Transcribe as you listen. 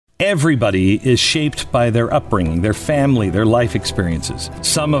Everybody is shaped by their upbringing, their family, their life experiences.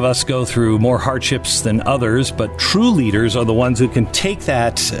 Some of us go through more hardships than others, but true leaders are the ones who can take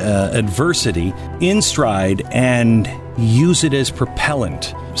that adversity in stride and use it as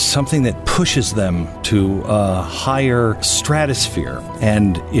propellant, something that pushes them to a higher stratosphere.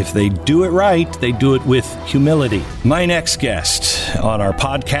 And if they do it right, they do it with humility. My next guest on our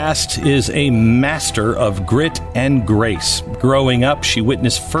podcast is a master of grit and grace. Growing up, she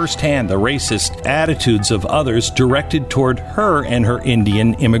witnessed firsthand the racist attitudes of others directed toward her and her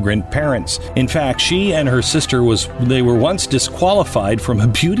Indian immigrant parents. In fact, she and her sister were once disqualified from a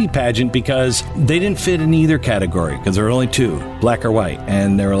beauty pageant because they didn't fit in either category, because there were only two, black or white.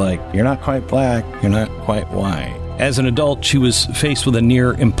 And they were like, "You're not quite black, you're not quite white." As an adult, she was faced with a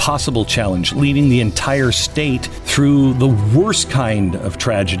near impossible challenge, leading the entire state through the worst kind of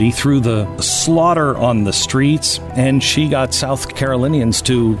tragedy, through the slaughter on the streets, and she got South Carolinians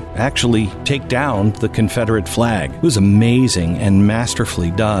to actually take down the Confederate flag. It was amazing and masterfully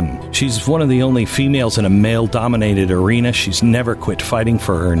done. She's one of the only females in a male-dominated arena. She's never quit fighting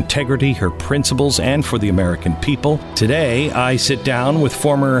for her integrity, her principles, and for the American people. Today, I sit down with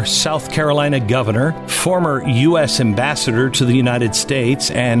former South Carolina governor, former U.S. ambassador to the United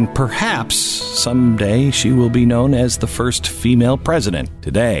States, and perhaps someday she will be known as the first female president.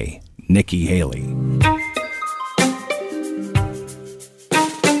 Today, Nikki Haley.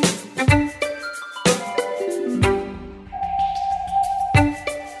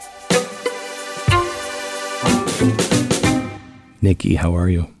 Nikki, how are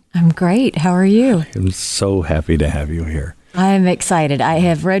you? I'm great. How are you? I'm so happy to have you here. I'm excited. I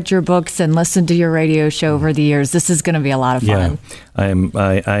have read your books and listened to your radio show over the years. This is going to be a lot of fun.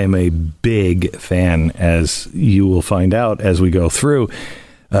 Yeah, I am a big fan, as you will find out as we go through.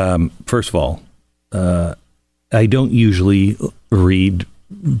 First of all, I don't usually read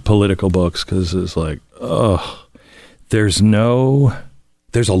political books because it's like, there's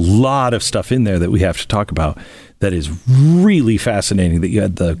a lot of stuff in there that we have to talk about that is really fascinating, that you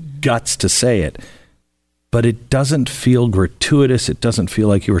had the guts to say it. But it doesn't feel gratuitous. It doesn't feel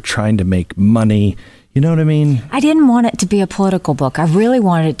like you were trying to make money. You know what I mean? I didn't want it to be a political book. I really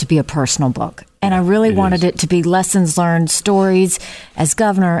wanted it to be a personal book. And I really wanted it to be lessons learned, stories as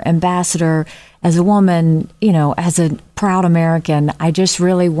governor, ambassador, as a woman, as a proud American. I just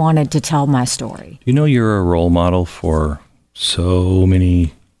really wanted to tell my story. You know, you're a role model for so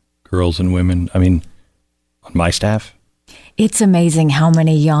many girls and women. I mean, on my staff. It's amazing how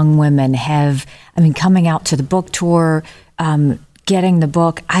many young women coming out to the book tour, getting the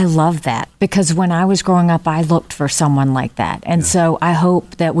book. I love that because when I was growing up, I looked for someone like that. And so I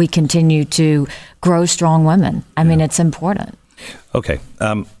hope that we continue to grow strong women. I mean, it's important. Okay.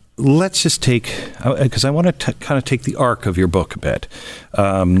 Let's just because I want to kind of take the arc of your book a bit.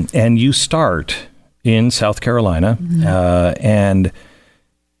 And you start in South Carolina, and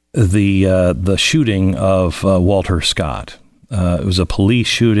the shooting of Walter Scott. It was a police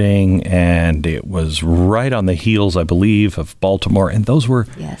shooting, and it was right on the heels, I believe, of Baltimore. And those were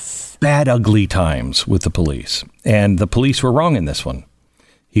bad, ugly times with the police. And the police were wrong in this one.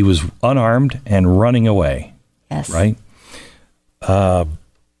 He was unarmed and running away. Yes. Right? And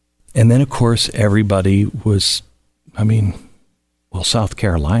then, of course, everybody was, South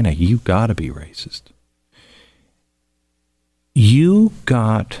Carolina, you got to be racist. You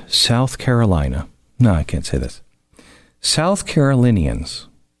got South Carolina. No, I can't say this. South Carolinians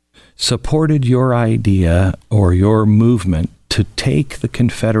supported your idea or your movement to take the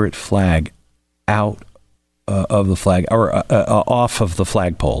Confederate flag out of the flag or off of the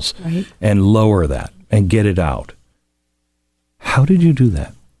flagpoles, right, and lower that and get it out. How did you do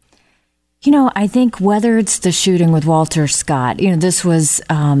that? I think whether it's the shooting with Walter Scott, this was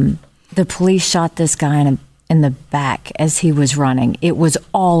the police shot this guy in the back as he was running. It was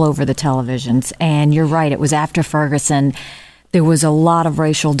all over the televisions. And you're right, it was after Ferguson. There was a lot of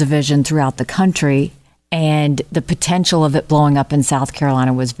racial division throughout the country, and the potential of it blowing up in South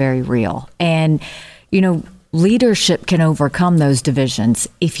Carolina was very real. And, leadership can overcome those divisions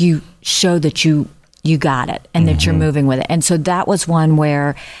if you show that you got it and that you're moving with it. And so that was one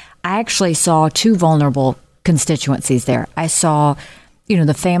where I actually saw two vulnerable constituencies there. I saw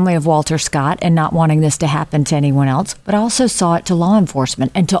the family of Walter Scott and not wanting this to happen to anyone else, but I also saw it to law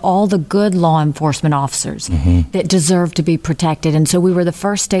enforcement and to all the good law enforcement officers that deserve to be protected. And so we were the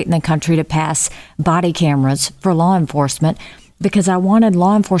first state in the country to pass body cameras for law enforcement because I wanted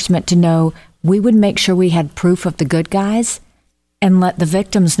law enforcement to know we would make sure we had proof of the good guys and let the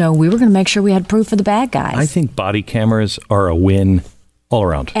victims know we were going to make sure we had proof of the bad guys. I think body cameras are a win all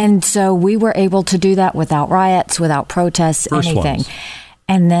around. And so we were able to do that without riots, without protests, anything.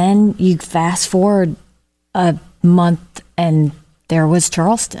 And then you fast forward a month and there was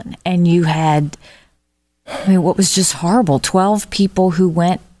Charleston. And you had, what was just horrible, 12 people who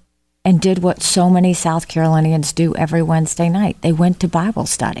went and did what so many South Carolinians do every Wednesday night. They went to Bible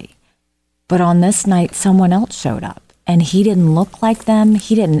study. But on this night, someone else showed up. And he didn't look like them.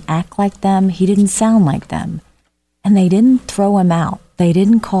 He didn't act like them. He didn't sound like them. And they didn't throw him out. They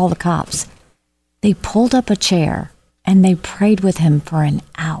didn't call the cops. They pulled up a chair and they prayed with him for an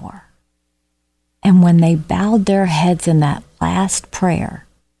hour. And when they bowed their heads in that last prayer,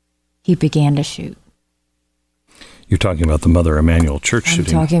 he began to shoot. You're talking about the Mother Emanuel Church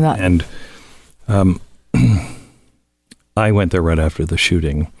shooting. I'm talking about... And I went there right after the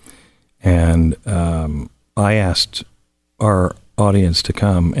shooting. And I asked our audience to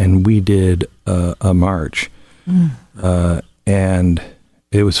come, and we did a march. And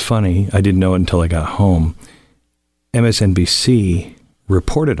it was funny. I didn't know it until I got home. MSNBC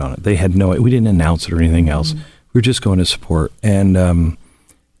reported on it. They had we didn't announce it or anything else. We were just going to support. And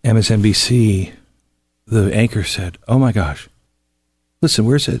MSNBC, the anchor said, "Oh my gosh, listen,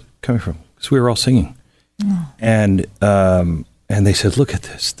 where's it coming from?" Because we were all singing. And they said, "Look at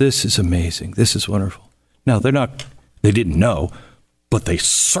this. This is amazing. This is wonderful." Now, they didn't know, but they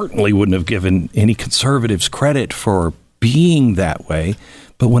certainly wouldn't have given any conservatives credit for being that way.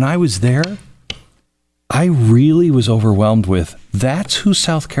 But when I was there, I really was overwhelmed with, that's who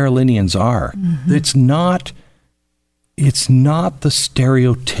South Carolinians are. Mm-hmm. It's not the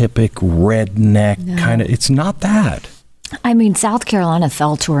stereotypic redneck kind of, it's not that. I mean, South Carolina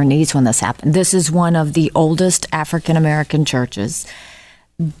fell to her knees when this happened. This is one of the oldest African-American churches.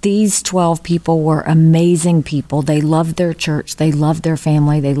 These 12 people were amazing people. They loved their church. They loved their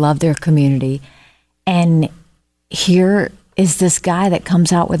family. They loved their community. And here is this guy that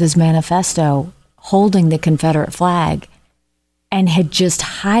comes out with his manifesto holding the Confederate flag and had just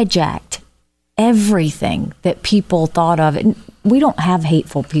hijacked everything that people thought of. And we don't have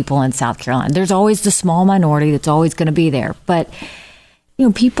hateful people in South Carolina. There's always the small minority that's always going to be there. But,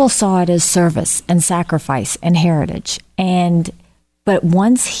 people saw it as service and sacrifice and heritage. But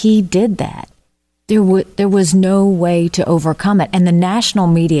once he did that, there was no way to overcome it. And the national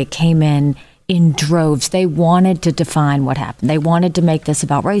media came in droves. They wanted to define what happened. They wanted to make this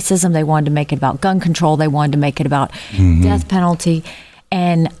about racism. They wanted to make it about gun control. They wanted to make it about death penalty.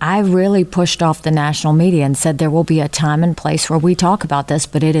 And I really pushed off the national media and said there will be a time and place where we talk about this,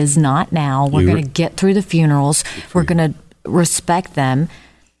 but it is not now. We're going to get through the funerals. We're going to respect them.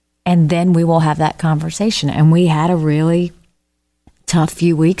 And then we will have that conversation. And we had a really tough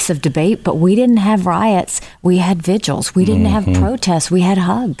few weeks of debate, but we didn't have riots. We had vigils. We didn't have protests. We had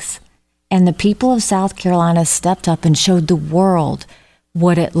hugs. And the people of South Carolina stepped up and showed the world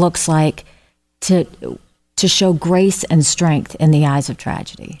what it looks like to show grace and strength in the eyes of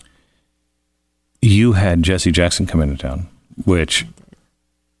tragedy. You had Jesse Jackson come into town, which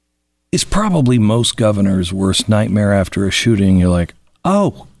is probably most governors' worst nightmare after a shooting. You're like,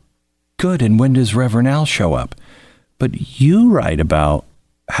 oh, good. And when does Reverend Al show up? But you write about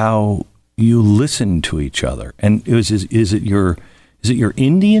how you listen to each other. And is it your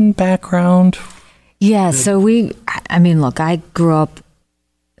Indian background? Yeah. So look, I grew up,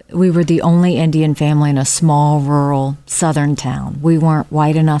 we were the only Indian family in a small, rural, southern town. We weren't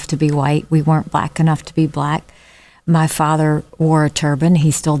white enough to be white. We weren't black enough to be black. My father wore a turban. He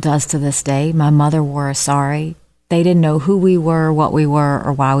still does to this day. My mother wore a sari. They didn't know who we were, what we were,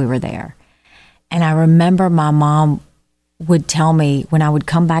 or why we were there. And I remember my mom would tell me when I would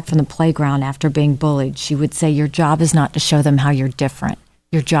come back from the playground after being bullied, she would say, your job is not to show them how you're different.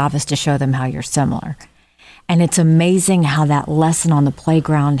 Your job is to show them how you're similar. And it's amazing how that lesson on the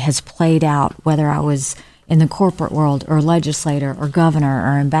playground has played out, whether I was in the corporate world or legislator or governor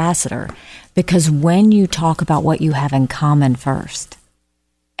or ambassador, because when you talk about what you have in common first,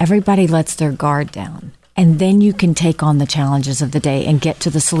 everybody lets their guard down. And then you can take on the challenges of the day and get to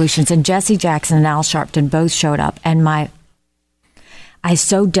the solutions. And Jesse Jackson and Al Sharpton both showed up. And I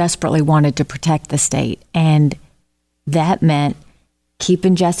so desperately wanted to protect the state. And that meant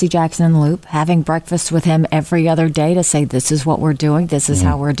keeping Jesse Jackson in the loop, having breakfast with him every other day to say, this is what we're doing. This is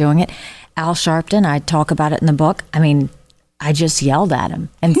how we're doing it. Al Sharpton, I talk about it in the book. I mean, I just yelled at him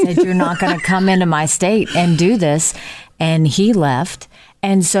and said, you're not going to come into my state and do this. And he left.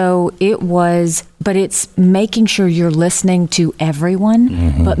 And so but it's making sure you're listening to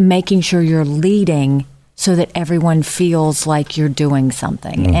everyone, but making sure you're leading so that everyone feels like you're doing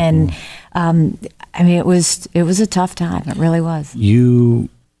something. And it was a tough time. It really was.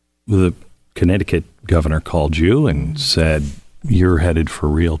 The Connecticut governor called you and said, you're headed for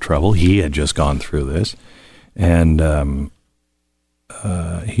real trouble. He had just gone through this. And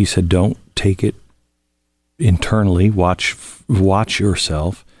he said, don't take it internally. Watch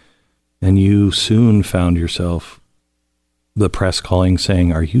yourself. And you soon found yourself, the press calling,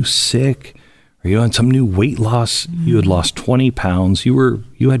 saying, are you sick? Are you on some new weight loss? Mm-hmm. You had lost 20 pounds. You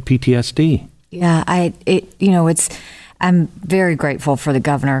had PTSD. Yeah, I'm very grateful for the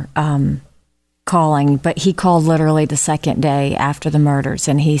governor calling, but he called literally the second day after the murders,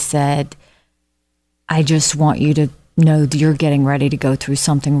 and he said, I just want you to know that you're getting ready to go through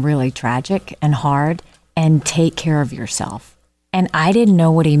something really tragic and hard, and take care of yourself. And I didn't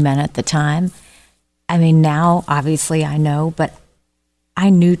know what he meant at the time. I mean, now, obviously, I know, but I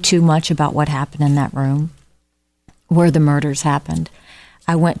knew too much about what happened in that room where the murders happened.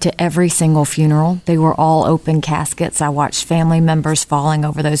 I went to every single funeral. They were all open caskets. I watched family members falling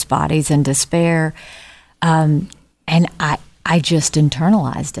over those bodies in despair. And I just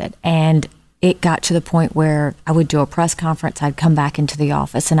internalized it. And it got to the point where I would do a press conference. I'd come back into the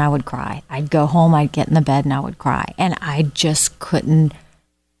office and I would cry. I'd go home, I'd get in the bed and I would cry. And I just couldn't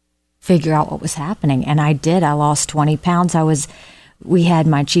figure out what was happening. And I did. I lost 20 pounds. We had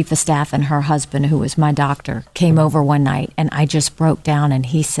my chief of staff and her husband, who was my doctor, came over one night, and I just broke down, and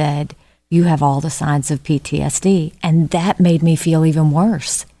he said, you have all the signs of PTSD. And that made me feel even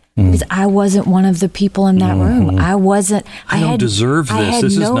worse. Because I wasn't one of the people in that room. I don't deserve this. I had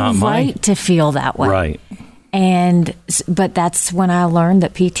this no is not right to feel that way. Right. But that's when I learned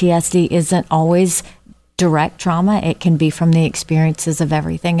that PTSD isn't always direct trauma. It can be from the experiences of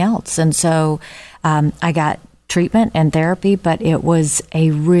everything else. And so I got treatment and therapy, but it was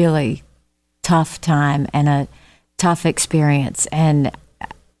a really tough time and a tough experience. And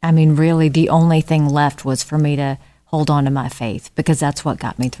I mean, really, the only thing left was for me to hold on to my faith, because that's what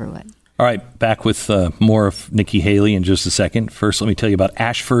got me through it. All right, back with more of Nikki Haley in just a second. First, let me tell you about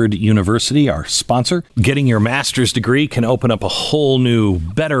Ashford University, our sponsor. Getting your master's degree can open up a whole new,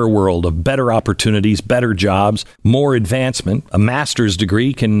 better world of better opportunities, better jobs, more advancement. A master's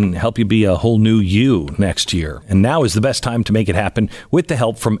degree can help you be a whole new you next year. And now is the best time to make it happen with the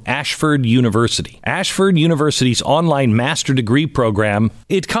help from Ashford University. Ashford University's online master degree program,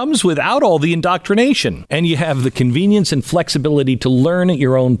 it comes without all the indoctrination. And you have the convenience and flexibility to learn at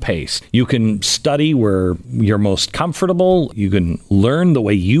your own pace. You can study where you're most comfortable. You can learn the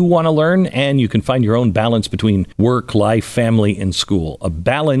way you want to learn, and you can find your own balance between work, life, family, and school. A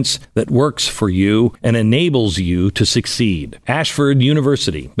balance that works for you and enables you to succeed. Ashford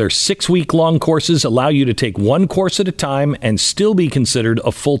University. Their 6-week-long courses allow you to take one course at a time and still be considered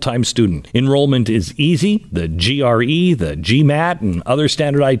a full-time student. Enrollment is easy. The GRE, the GMAT, and other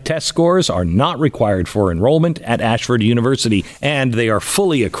standardized test scores are not required for enrollment at Ashford University, and they are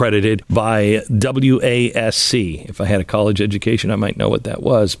fully accredited by WASC. If I had a college education, I might know what that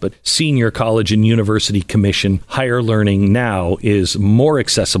was, but Senior College and University Commission. Higher learning now is more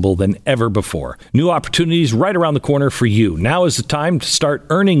accessible than ever before. New opportunities right around the corner for you. Now is the time to start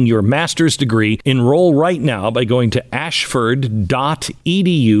earning your master's degree. Enroll right now by going to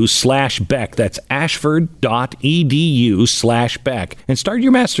ashford.edu/Beck. That's ashford.edu/Beck. And start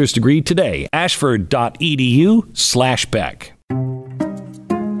your master's degree today. ashford.edu/Beck.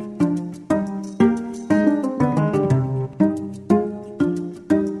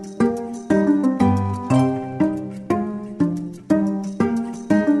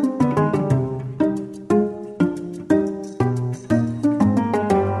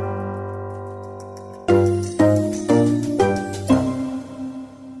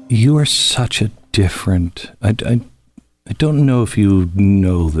 You are such a different... I don't know if you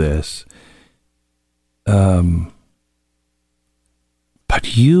know this, but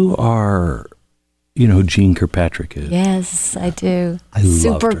you are... You know who Jean Kirkpatrick is? Yes, I do. I love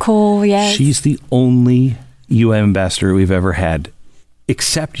Super her. cool, yes. She's the only UN ambassador we've ever had,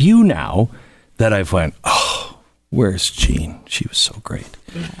 except you now, that I've went, oh, where's Jean? She was so great.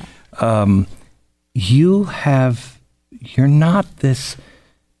 Yeah. You're not this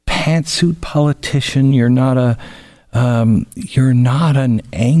pantsuit politician. You're not an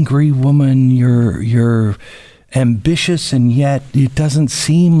angry woman. You're ambitious, and yet it doesn't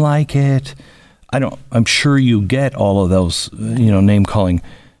seem like it. I'm sure you get all of those, name calling.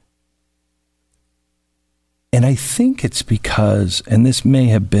 And I think it's because, and this may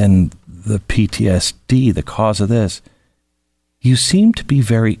have been the PTSD, the cause of this, you seem to be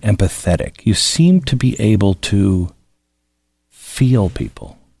very empathetic. You seem to be able to feel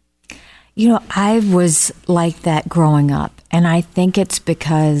people. I was like that growing up. And I think it's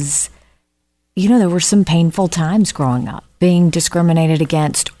because, there were some painful times growing up, being discriminated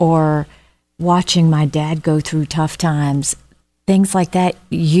against or watching my dad go through tough times, things like that.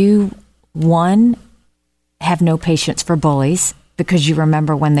 You, one, have no patience for bullies because you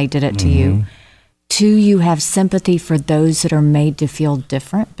remember when they did it to you. 2, you have sympathy for those that are made to feel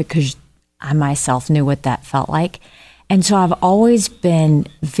different, because I myself knew what that felt like. And so I've always been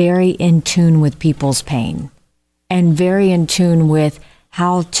very in tune with people's pain and very in tune with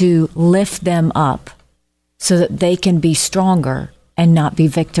how to lift them up so that they can be stronger and not be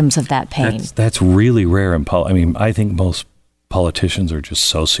victims of that pain. That's really rare in I think most politicians are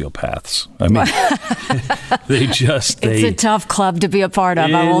just sociopaths. It's a tough club to be a part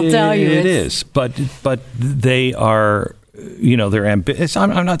of, I will tell you. It is. But they are, they're ambitious.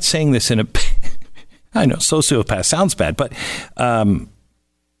 I'm not saying this in a, I know sociopath sounds bad, but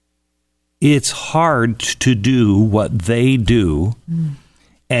it's hard to do what they do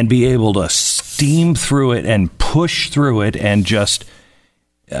and be able to steam through it and push through it and just,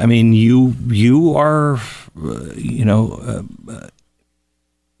 you are,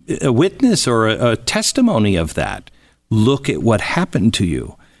 a witness or a testimony of that. Look at what happened to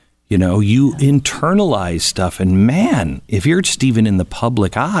you. You internalize stuff, and man, if you're just even in the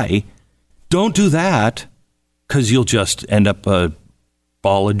public eye, don't do that, because you'll just end up a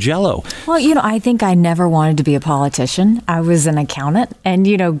ball of jello. Well, I think I never wanted to be a politician. I was an accountant and,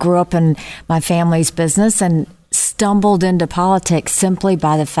 grew up in my family's business and stumbled into politics simply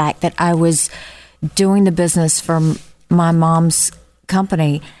by the fact that I was doing the business for my mom's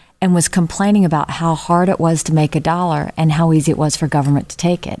company and was complaining about how hard it was to make $1 and how easy it was for government to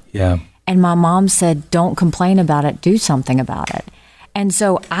take it. Yeah. And my mom said, don't complain about it, do something about it. And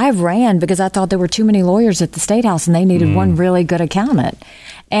so I ran because I thought there were too many lawyers at the State House and they needed one really good accountant.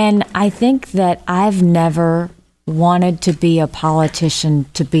 And I think that I've never wanted to be a politician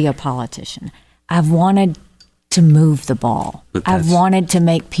to be a politician. I've wanted to move the ball. I've wanted to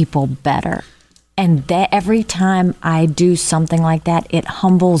make people better. And that every time I do something like that, it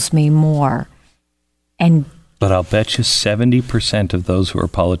humbles me more. But I'll bet you 70% of those who are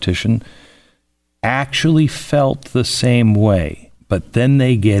politicians actually felt the same way. But then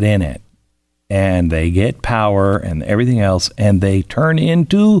they get in it and they get power and everything else, and they turn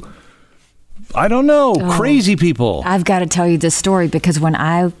into, crazy people. I've got to tell you this story because when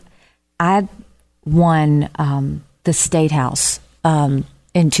I won the State House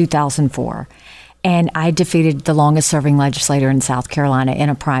in 2004, and I defeated the longest serving legislator in South Carolina in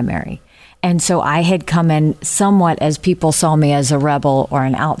a primary. And so I had come in somewhat as people saw me as a rebel or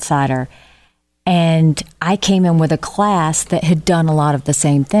an outsider. And I came in with a class that had done a lot of the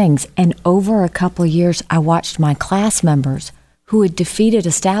same things. And over a couple of years, I watched my class members who had defeated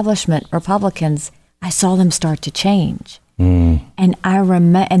establishment Republicans. I saw them start to change. And I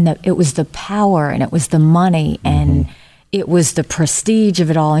remember, it was the power and it was the money and it was the prestige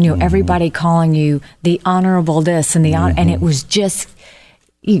of it all. And, everybody calling you the honorable this and the honor. And it was just,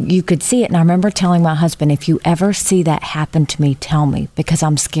 you could see it. And I remember telling my husband, if you ever see that happen to me, tell me, because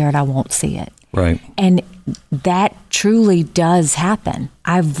I'm scared I won't see it. Right. And that truly does happen.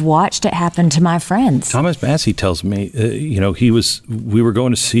 I've watched it happen to my friends. Thomas Massey tells me, we were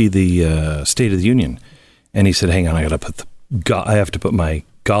going to see the State of the Union, and he said, hang on, I have to put my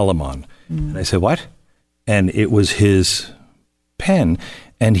Gollum on. And I said, what? And it was his pen.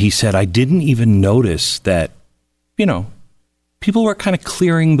 And he said, I didn't even notice that, people were kind of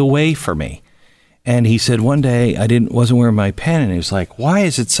clearing the way for me. And he said, one day wasn't wearing my pen. And he was like, why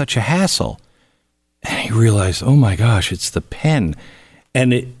is it such a hassle? And he realized, oh my gosh, it's the pen.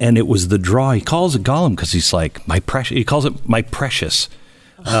 And it was the draw. He calls it Gollum because he's like, my precious. He calls it my precious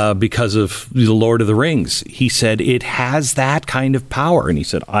because of the Lord of the Rings. He said, it has that kind of power. And he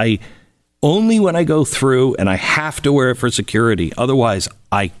said, only when I go through and I have to wear it for security. Otherwise,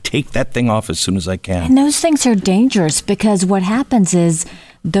 I take that thing off as soon as I can. And those things are dangerous because what happens is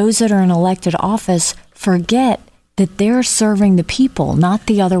those that are in elected office forget that they're serving the people, not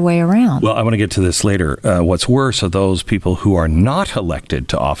the other way around. Well, I want to get to this later. What's worse are those people who are not elected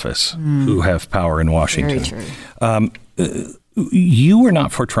to office who have power in Washington. Very true. You were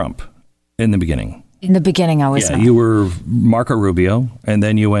not for Trump in the beginning. In the beginning, I was not. You were Marco Rubio, and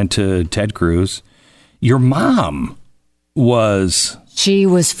then you went to Ted Cruz. Your mom was... She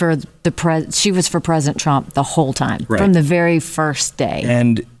was for President Trump the whole time, from the very first day.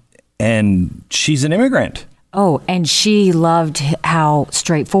 And she's an immigrant. Oh, and she loved how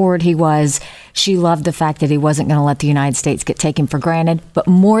straightforward he was. She loved the fact that he wasn't going to let the United States get taken for granted. But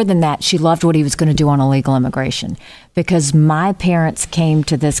more than that, she loved what he was going to do on illegal immigration. Because my parents came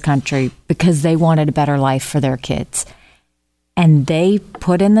to this country because they wanted a better life for their kids. And they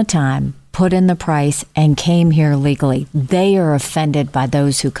put in the time, put in the price, and came here legally. They are offended by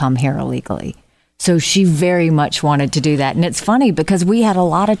those who come here illegally. So she very much wanted to do that. And it's funny because we had a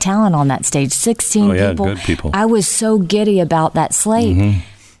lot of talent on that stage, 16 people. Good people. I was so giddy about that slate.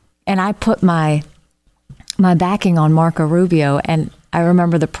 And I put my backing on Marco Rubio. And I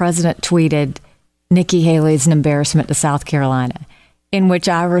remember the president tweeted, Nikki Haley is an embarrassment to South Carolina, in which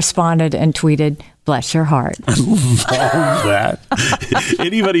I responded and tweeted, bless your heart. I love that.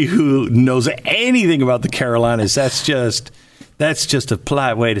 Anybody who knows anything about the Carolinas, that's just a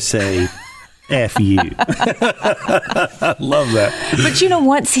polite way to say F you. I love that. But,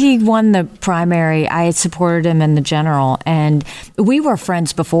 once he won the primary, I had supported him in the general, and we were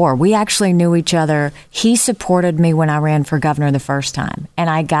friends before. We actually knew each other. He supported me when I ran for governor the first time, and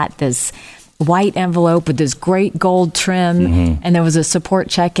I got this white envelope with this great gold trim, and there was a support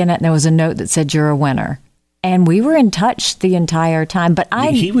check in it, and there was a note that said, you're a winner. And we were in touch the entire time. But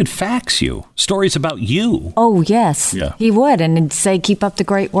he would fax you stories about you. Oh, yes. Yeah. He would, and say, keep up the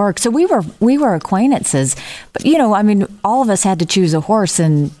great work. So we were acquaintances. But, all of us had to choose a horse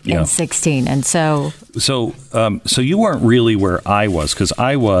in 16. And so you weren't really where I was, because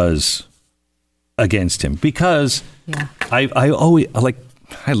I was against him. Because I always,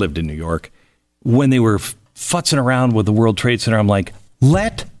 I lived in New York. When they were futzing around with the World Trade Center, I'm like,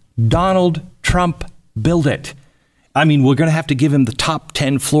 let Donald Trump build it. I mean, we're going to have to give him the top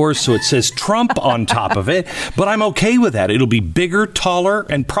 10 floors so it says Trump on top of it, but I'm okay with that. It'll be bigger, taller,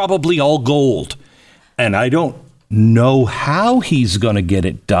 and probably all gold. And I don't know how he's going to get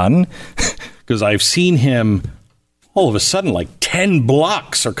it done, because I've seen him all of a sudden, 10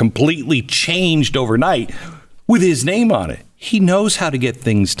 blocks are completely changed overnight with his name on it. He knows how to get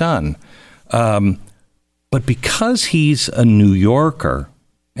things done. But because he's a New Yorker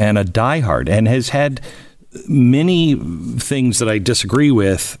and a diehard and has had many things that I disagree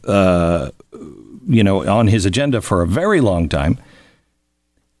with, on his agenda for a very long time,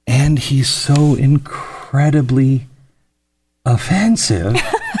 and he's so incredibly offensive,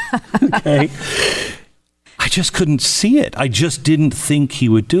 okay, I just couldn't see it. I just didn't think he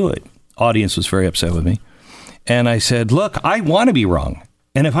would do it. Audience was very upset with me. And I said, look, I want to be wrong.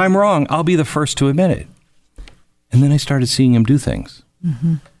 And if I'm wrong, I'll be the first to admit it. And then I started seeing him do things.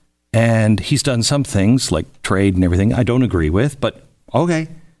 Mm-hmm. And he's done some things like trade and everything I don't agree with. But, okay,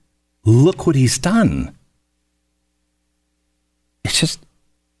 look what he's done. It's just,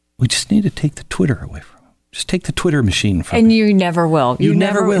 we just need to take the Twitter away from him. Just take the Twitter machine from him. And you never will. You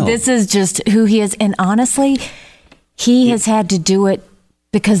never will. This is just who he is. And honestly, he has had to do it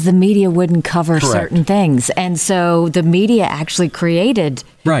because the media wouldn't cover certain things. And so the media actually created.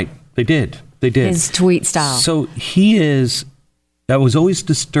 Right. They did. His tweet style. So I was always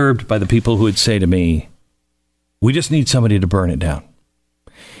disturbed by the people who would say to me, we just need somebody to burn it down.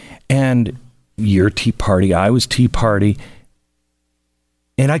 And you're Tea Party. I was Tea Party.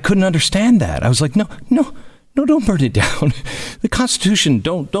 And I couldn't understand that. I was like, no, don't burn it down. The Constitution,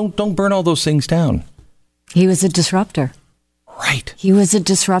 don't burn all those things down. He was a disruptor. Right. He was a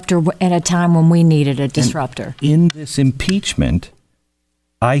disruptor at a time when we needed a disruptor. And in this impeachment,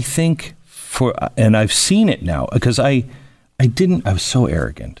 I think and I've seen it now, because I was so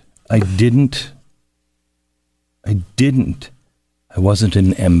arrogant. I wasn't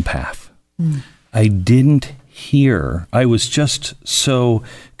an empath. I didn't hear. I was just so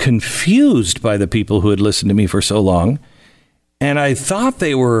confused by the people who had listened to me for so long. And I thought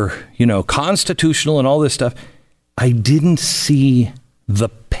they were, constitutional and all this stuff. I didn't see the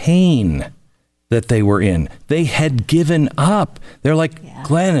pain that they were in. They had given up. They're like,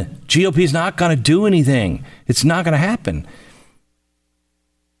 Glenn, GOP's not going to do anything. It's not going to happen.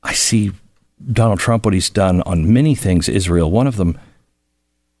 I see Donald Trump, what he's done on many things, Israel, one of them.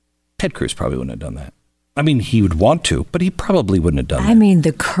 Ted Cruz probably wouldn't have done that. I mean, he would want to, but he probably wouldn't have done that. I mean,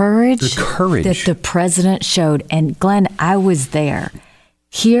 the courage that the president showed. And Glenn, I was there.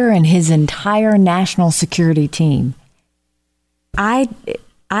 Here and his entire national security team. I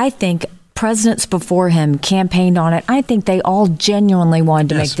think presidents before him campaigned on it. I think they all genuinely wanted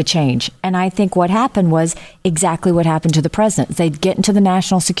to make the change. And I think what happened was exactly what happened to the president. They'd get into the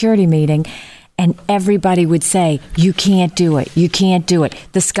national security meeting and everybody would say, you can't do it. You can't do it.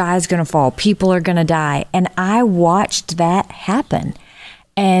 The sky's going to fall. People are going to die. And I watched that happen.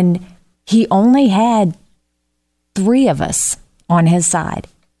 And he only had 3 of us on his side.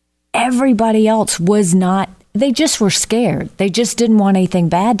 Everybody else was not, they just were scared. They just didn't want anything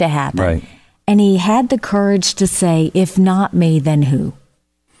bad to happen. Right. And he had the courage to say, if not me, then who?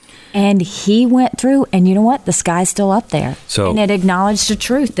 And he went through, and you know what? The sky's still up there. And it acknowledged a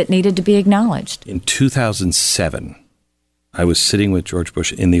truth that needed to be acknowledged. In 2007, I was sitting with George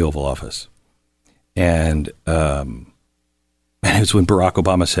Bush in the Oval Office. And it was when Barack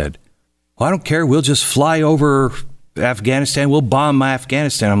Obama said, I don't care. We'll just fly over Afghanistan. We'll bomb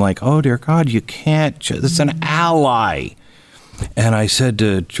Afghanistan. I'm like, oh, dear God, you can't. It's an ally. And I said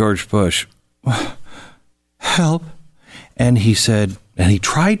to George Bush, help. And he said, and he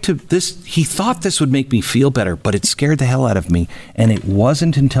tried to, he thought this would make me feel better, but it scared the hell out of me. And it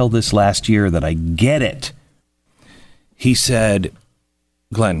wasn't until this last year that I get it. He said,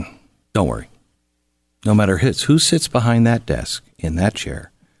 Glenn, don't worry. No matter who sits behind that desk in that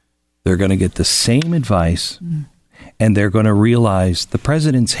chair, they're going to get the same advice and they're going to realize the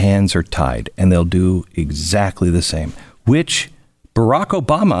president's hands are tied and they'll do exactly the same, which Barack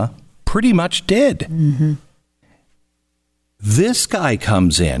Obama pretty much did. Mm-hmm. This guy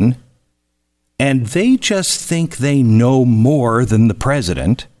comes in and they just think they know more than the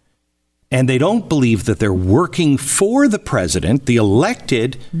president. And they don't believe that they're working for the president, the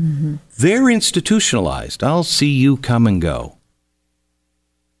elected. Mm-hmm. They're institutionalized. I'll see you come and go.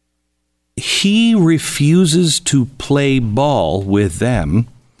 He refuses to play ball with them.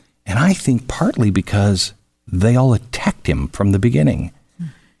 And I think partly because they all attacked him from the beginning.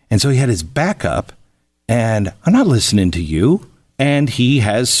 And so he had his back up. And I'm not listening to you. And he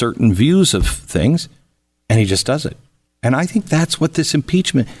has certain views of things. And he just does it. And I think that's what this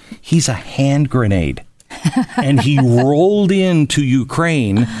impeachment, he's a hand grenade. And he rolled into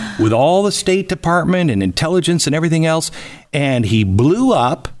Ukraine with all the State Department and intelligence and everything else. And he blew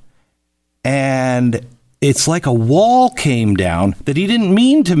up. And it's like a wall came down that he didn't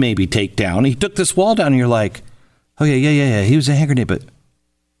mean to maybe take down. He took this wall down and you're like, oh, yeah. He was a hand grenade. But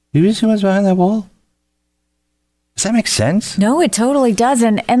who was behind that wall? Does that make sense? No, it totally does.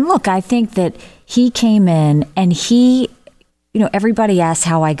 And look, I think that he came in and everybody asked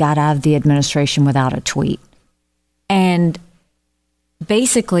how I got out of the administration without a tweet. And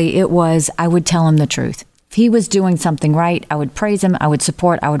basically it was, I would tell him the truth. If he was doing something right, I would praise him, I would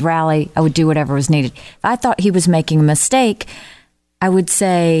support, I would rally, I would do whatever was needed. If I thought he was making a mistake, I would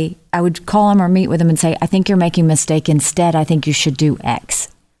call him or meet with him and say, I think you're making a mistake. Instead, I think you should do X.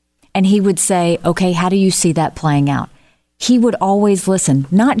 And he would say, okay, how do you see that playing out? He would always listen,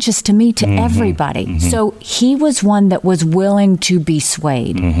 not just to me, to everybody. Mm-hmm. So he was one that was willing to be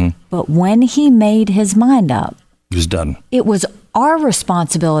swayed. Mm-hmm. But when he made his mind up, it was done. It was our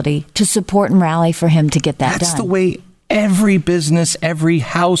responsibility to support and rally for him to get that done. That's the way every business, every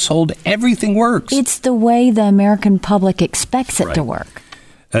household, everything works. It's the way the American public expects it to work.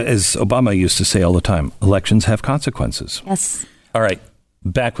 As Obama used to say all the time, elections have consequences. Yes. All right.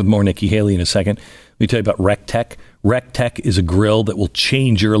 Back with more Nikki Haley in a second. Let me tell you about RecTech. RecTech is a grill that will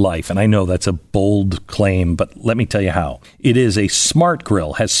change your life. And I know that's a bold claim, but let me tell you how. It is a smart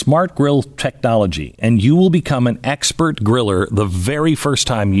grill, has smart grill technology, and you will become an expert griller the very first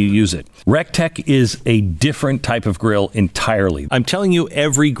time you use it. RecTech is a different type of grill entirely. I'm telling you,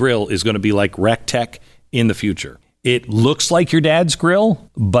 every grill is going to be like RecTech in the future. It looks like your dad's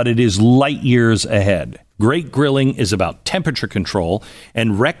grill, but it is light years ahead. Great grilling is about temperature control,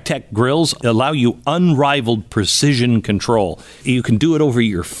 and RecTech grills allow you unrivaled precision control. You can do it over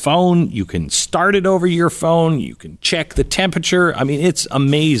your phone. You can start it over your phone. You can check the temperature. I mean, it's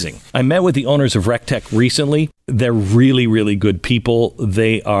amazing. I met with the owners of RecTech recently. They're really, really good people.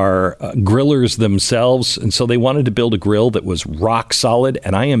 They are grillers themselves, and so they wanted to build a grill that was rock solid,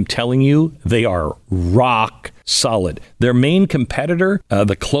 and I am telling you, they are rock solid. Their main competitor,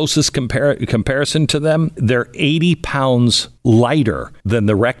 the closest comparison to them, they're 80 pounds lighter than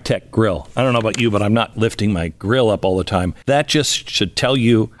the RecTech grill. I don't know about you, but I'm not lifting my grill up all the time. That just should tell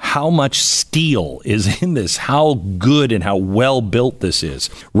you how much steel is in this, how good and how well built this is.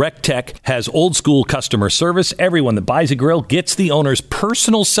 RecTech has old school customer service. Everyone that buys a grill gets the owner's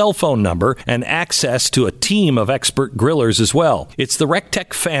personal cell phone number and access to a team of expert grillers as well. It's the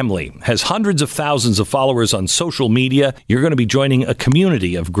RecTech family, has hundreds of thousands of followers on social media. You're going to be joining a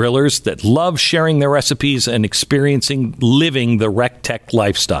community of grillers that love sharing their recipes and experiencing living the RecTech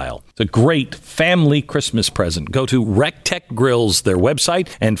lifestyle. It's a great family Christmas present. Go to RecTech Grills, their website,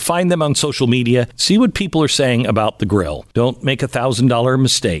 and find them on social media. See what people are saying about the grill. Don't make a $1,000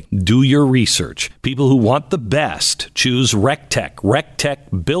 mistake. Do your research. People who want the best choose RecTech.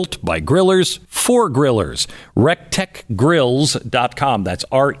 RecTech, built by grillers for grillers. RecTechGrills.com. That's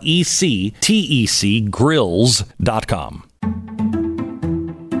RecTech Grills.com.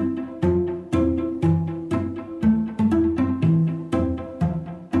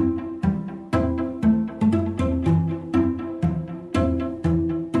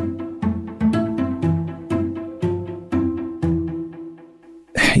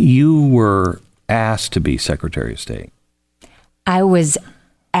 You were asked to be Secretary of State. I was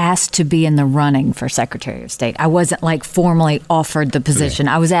asked to be in the running for Secretary of State. I wasn't like formally offered the position.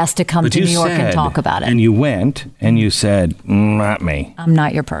 I was asked to come to New York and talk about it. And you went and you said, not me. I'm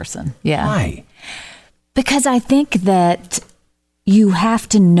not your person. Yeah. Why? Because I think that you have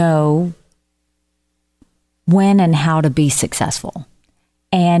to know when and how to be successful.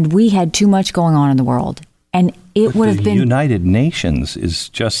 And we had too much going on in the world. And it would have been... The United Nations is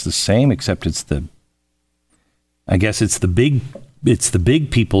just the same, except it's the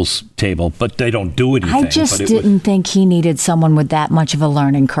big people's table, but they don't do anything. I just didn't think he needed someone with that much of a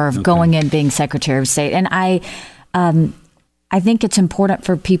learning curve going in being Secretary of State. And I think it's important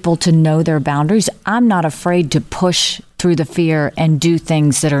for people to know their boundaries. I'm not afraid to push through the fear and do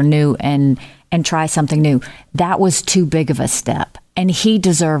things that are new and try something new. That was too big of a step, and he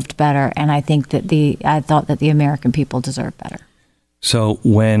deserved better. And I think that I thought that the American people deserved better. So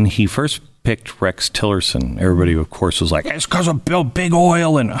when he first picked Rex Tillerson, everybody, of course, was like, it's because of big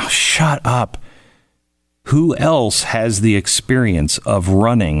oil. And shut up. Who else has the experience of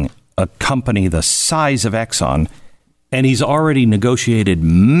running a company the size of Exxon? And he's already negotiated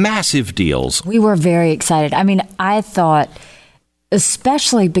massive deals. We were very excited. I mean, I thought,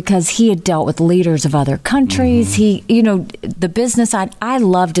 especially because he had dealt with leaders of other countries. He, the business side, I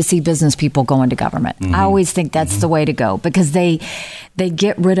love to see business people go into government. I always think that's the way to go because they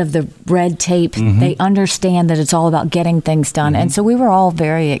get rid of the red tape. They understand that it's all about getting things done. And so we were all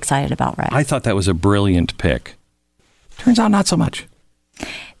very excited about Rex. I thought that was a brilliant pick. Turns out not so much.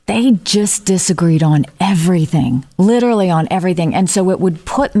 They just disagreed on everything, literally on everything. And so it would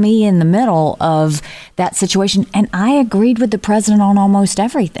put me in the middle of that situation. And I agreed with the president on almost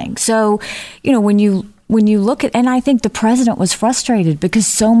everything. So, when you look at, and I think the president was frustrated because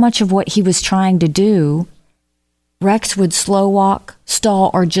so much of what he was trying to do, Rex would slow walk, stall,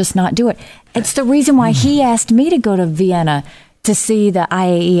 or just not do it. It's the reason why he asked me to go to Vienna to see the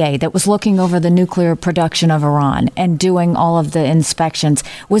IAEA that was looking over the nuclear production of Iran and doing all of the inspections,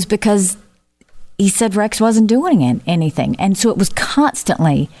 was because he said Rex wasn't doing anything. And so it was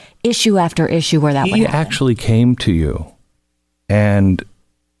constantly issue after issue where that would happen. He actually came to you and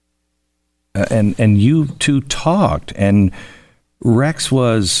you two talked, and Rex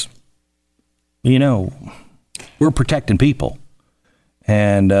was, we're protecting people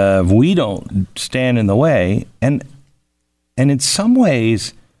and we don't stand in the way. And in some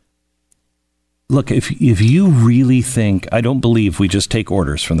ways, look, if you really think, I don't believe we just take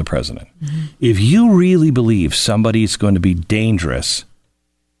orders from the president. If you really believe somebody's going to be dangerous,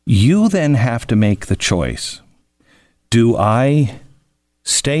 you then have to make the choice. Do I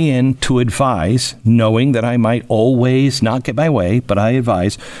stay in to advise, knowing that I might always not get my way, but I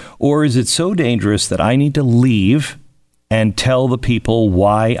advise? Or is it so dangerous that I need to leave and tell the people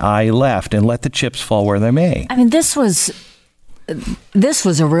why I left and let the chips fall where they may? I mean, this was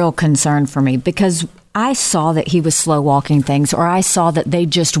a real concern for me because I saw that he was slow walking things, or I saw that they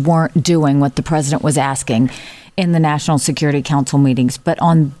just weren't doing what the president was asking in the National Security Council meetings. But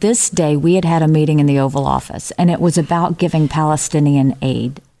on this day, we had a meeting in the Oval Office, and it was about giving Palestinian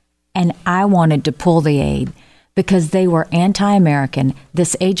aid. And I wanted to pull the aid because they were anti-American.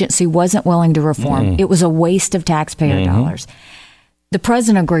 This agency wasn't willing to reform. It was a waste of taxpayer dollars. The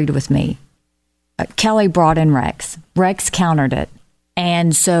president agreed with me. Kelly brought in Rex. Rex countered it.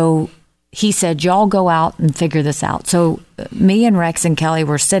 And so he said, y'all go out and figure this out. So me and Rex and Kelly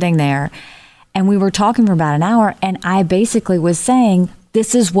were sitting there and we were talking for about an hour. And I basically was saying,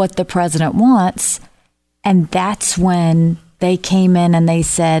 this is what the president wants. And that's when they came in and they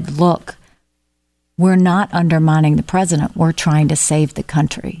said, look, we're not undermining the president. We're trying to save the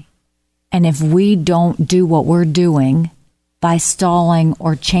country. And if we don't do what we're doing by stalling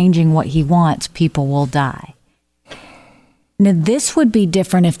or changing what he wants, people will die. Now, this would be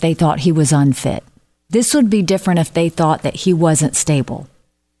different if they thought he was unfit. This would be different if they thought that he wasn't stable.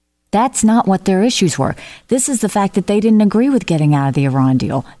 That's not what their issues were. This is the fact that they didn't agree with getting out of the Iran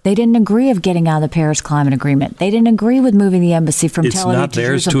deal. They didn't agree of getting out of the Paris Climate Agreement. They didn't agree with moving the embassy from Tel Aviv to Jerusalem. It's not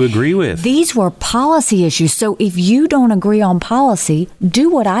theirs to agree with. These were policy issues. So if you don't agree on policy, do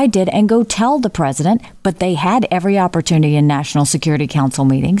what I did and go tell the president, but they had every opportunity in National Security Council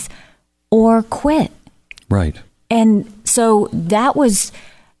meetings, or quit. Right. And so that was...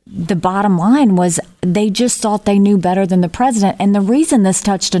 the bottom line was they just thought they knew better than the president. And the reason this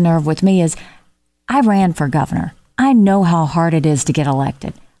touched a nerve with me is I ran for governor. I know how hard it is to get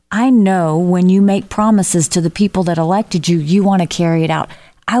elected. I know when you make promises to the people that elected you, you want to carry it out.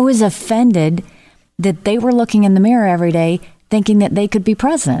 I was offended that they were looking in the mirror every day thinking that they could be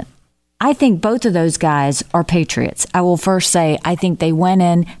president. I think both of those guys are patriots. I will first say, I think they went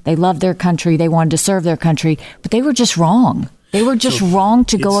in, they loved their country, they wanted to serve their country, but they were just wrong. They were just wrong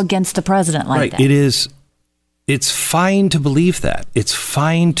to go against the president like that. It's fine to believe that. It's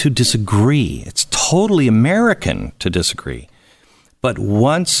fine to disagree. It's totally American to disagree. But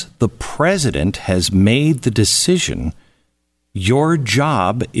once the president has made the decision, your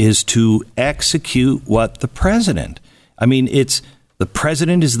job is to execute what the president. I mean, the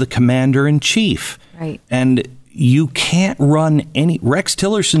president is the commander in chief. Right. And you can't run Rex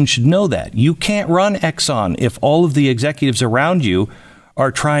Tillerson should know that. You can't run Exxon if all of the executives around you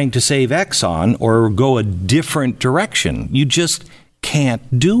are trying to save Exxon or go a different direction. You just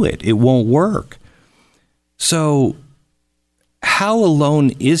can't do it. It won't work. So how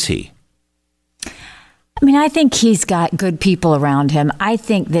alone is he? I mean, I think he's got good people around him. I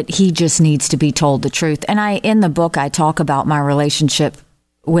think that he just needs to be told the truth. And in the book, I talk about my relationship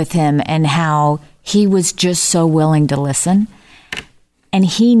with him and how he was just so willing to listen. And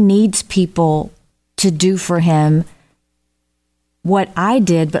he needs people to do for him what I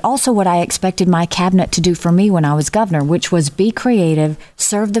did, but also what I expected my cabinet to do for me when I was governor, which was be creative,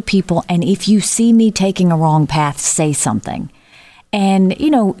 serve the people, and if you see me taking a wrong path, say something. And,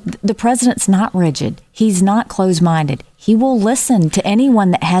 the president's not rigid. He's not closed-minded. He will listen to anyone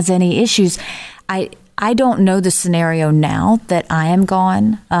that has any issues. I don't know the scenario now that I am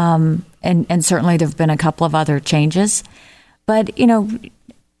gone, and certainly there have been a couple of other changes. But,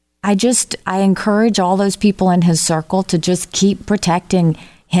 I encourage all those people in his circle to just keep protecting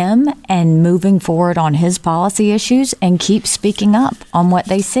him and moving forward on his policy issues and keep speaking up on what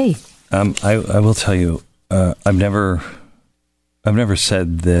they see. I will tell you, I've never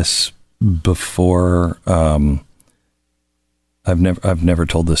said this before. I've never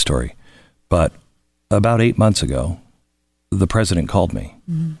told this story, but about 8 months ago, the president called me,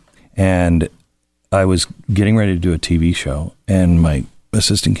 and I was getting ready to do a TV show, and my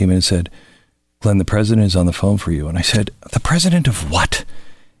assistant came in and said, "Glenn, the president is on the phone for you." And I said, "The president of what?"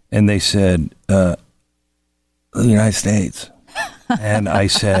 And they said, "The United States." And I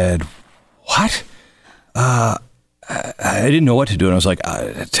said, "What?" I didn't know what to do. And I was like,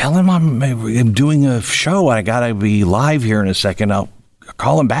 "Tell him I'm doing a show. I got to be live here in a second. I'll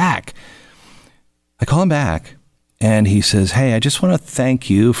call him back." I call him back, and he says, "Hey, I just want to thank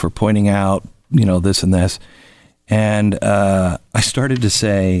you for pointing out, this and this." And I started to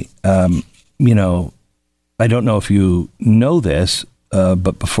say, I don't know if you know this,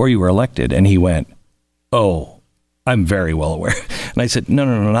 but before you were elected, and he went, "Oh, I'm very well aware." And I said, no,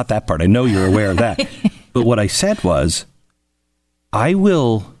 not that part. I know you're aware of that. But what I said was, I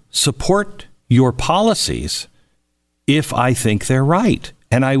will support your policies if I think they're right.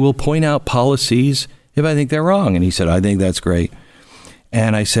 And I will point out policies if I think they're wrong. And he said, "I think that's great."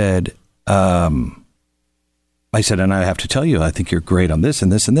 And I said, and I have to tell you, I think you're great on this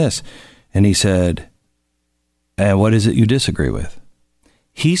and this and this. And he said, "And what is it you disagree with?"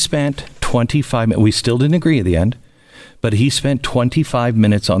 He spent 25 minutes. We still didn't agree at the end, but he spent 25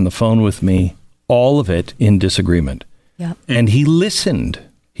 minutes on the phone with me, all of it in disagreement. Yep. And he listened.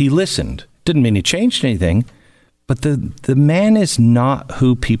 Didn't mean he changed anything, but the man is not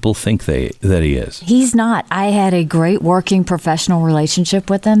who people think that he is. He's not. I had a great working professional relationship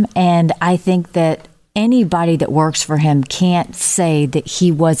with him, and I think that anybody that works for him can't say that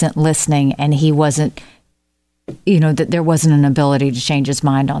he wasn't listening and he wasn't, that there wasn't an ability to change his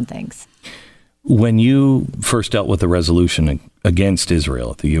mind on things. When you first dealt with the resolution against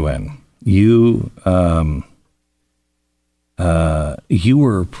Israel at the UN, you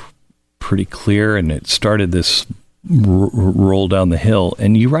were pretty clear, and it started this roll down the hill.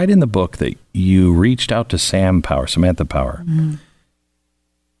 And you write in the book that you reached out to Samantha Power. Mm.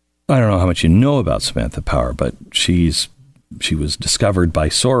 I don't know how much you know about Samantha Power, but she was discovered by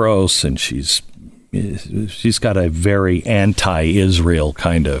Soros, and she's got a very anti-Israel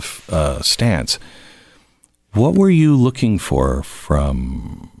kind of stance. What were you looking for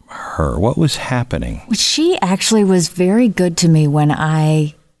from her? What was happening? She actually was very good to me when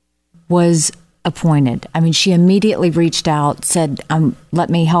I was appointed. I mean, she immediately reached out, said, "Let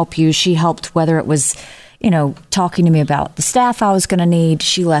me help you." She helped, whether it was talking to me about the staff I was going to need.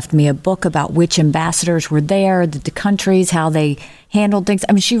 She left me a book about which ambassadors were there, the countries, how they handled things.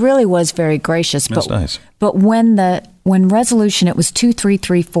 I mean, she really was very gracious. That's nice. But when resolution, it was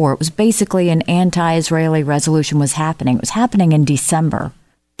 2334, it was basically an anti-Israeli resolution was happening. It was happening in December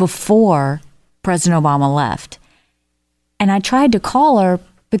before President Obama left. And I tried to call her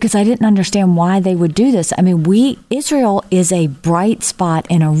because I didn't understand why they would do this. I mean, Israel is a bright spot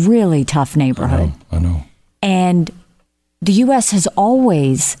in a really tough neighborhood. I know. And the U.S. has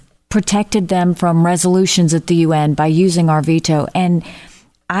always protected them from resolutions at the UN by using our veto. And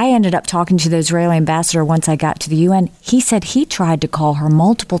I ended up talking to the Israeli ambassador once I got to the UN. He said he tried to call her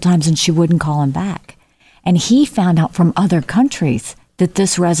multiple times and she wouldn't call him back. And he found out from other countries that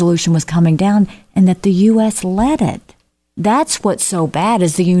this resolution was coming down and that the U.S. led it. That's what's so bad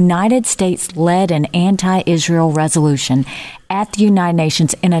is the United States led an anti-Israel resolution at the United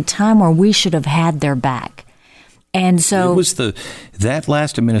Nations in a time where we should have had their back. And so that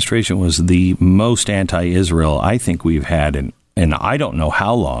last administration was the most anti-Israel I think we've had in I don't know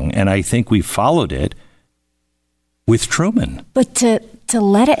how long, and I think we followed it with Truman. But to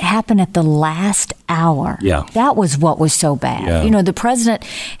let it happen at the last hour, that was what was so bad. Yeah. You know, the president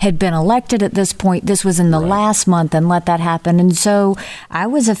had been elected at this point. This was in the last month, and let that happen. And so I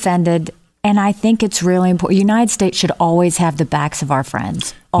was offended, and I think it's really important. The United States should always have the backs of our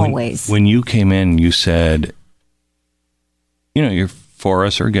friends, always. When you came in, you said, you know, you're for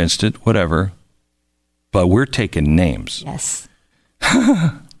us or against it, whatever, but we're taking names. Yes.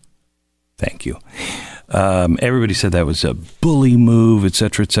 Thank you. Everybody said that was a bully move, et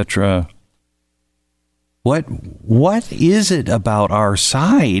cetera, et cetera. What is it about our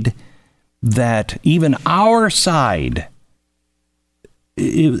side that even our side,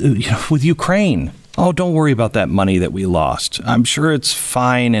 with Ukraine, oh, don't worry about that money that we lost. I'm sure it's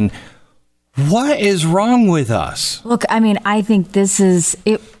fine. And what is wrong with us? Look, I mean, I think this is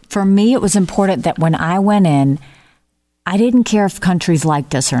it. For me, it was important that when I went in, I didn't care if countries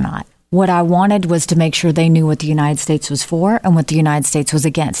liked us or not. What I wanted was to make sure they knew what the United States was for and what the United States was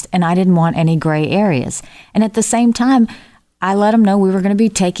against. And I didn't want any gray areas. And at the same time, I let them know we were going to be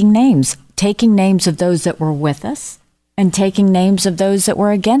taking names of those that were with us and taking names of those that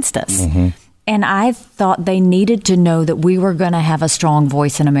were against us. Mm-hmm. And I thought they needed to know that we were going to have a strong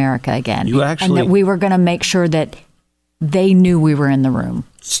voice in America again. And that we were going to make sure that they knew we were in the room.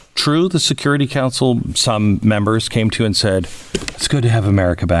 It's true. The Security Council, some members came to and said, it's good to have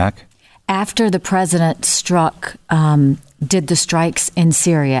America back. After the president did the strikes in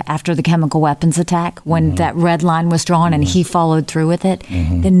Syria, after the chemical weapons attack, when that red line was drawn and he followed through with it,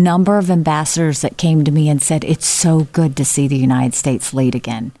 the number of ambassadors that came to me and said, it's so good to see the United States lead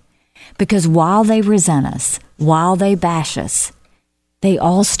again. Because while they resent us, while they bash us, they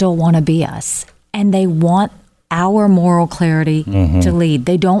all still want to be us. And they want our moral clarity to lead.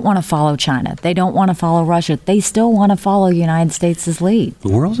 They don't want to follow China. They don't want to follow Russia. They still want to follow the United States' lead.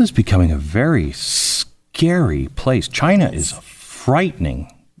 The world is becoming a very scary place. China is a frightening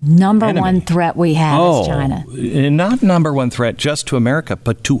number enemy. One threat we have is China. Not number one threat just to America,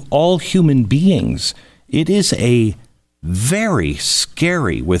 but to all human beings. It is a very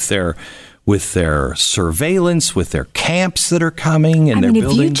scary with their surveillance, with their camps that are coming and they're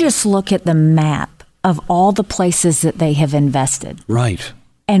building. If you just look at the map of all the places that they have invested. Right.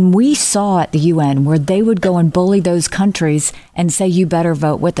 And we saw at the UN where they would go and bully those countries and say, you better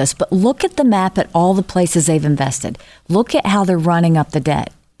vote with us. But look at the map at all the places they've invested. Look at how they're running up the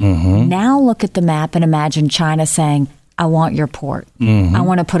debt. Now look at the map and imagine China saying, I want your port. I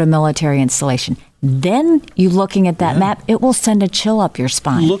want to put a military installation. Then you looking at that map, it will send a chill up your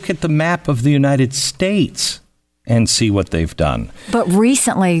spine. Look at the map of the United States and see what they've done. But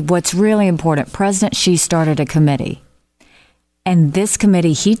recently, what's really important, President Xi started a committee. And this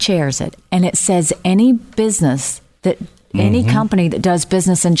committee, he chairs it. And it says any business that, any company that does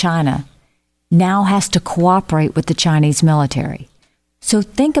business in China now has to cooperate with the Chinese military. So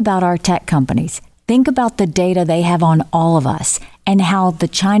think about our tech companies. Think about the data they have on all of us and how the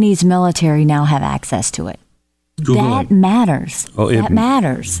Chinese military now have access to it. That matters. That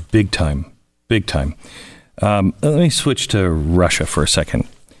matters. Big time. Big time. Let me switch to Russia for a second.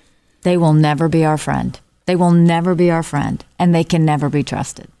 They will never be our friend. They will never be our friend, and they can never be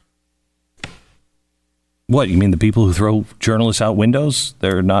trusted. What, you mean the people who throw journalists out windows?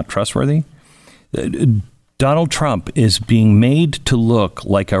 They're not trustworthy? Donald Trump is being made to look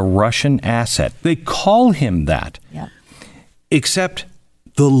like a Russian asset. They call him that. Yep. Except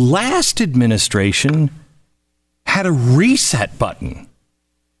the last administration had a reset button.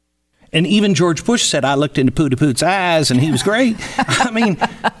 And even George Bush said, I looked into Putin's eyes and he was great. I mean,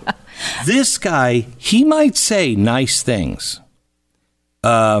 this guy, he might say nice things.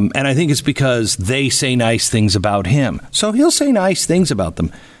 And I think it's because they say nice things about him. So he'll say nice things about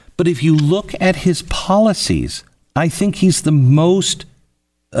them. But if you look at his policies, I think he's the most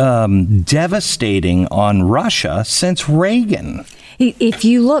devastating on Russia since Reagan. If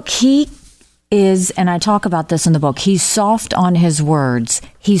you look, he is, and I talk about this in the book, he's soft on his words,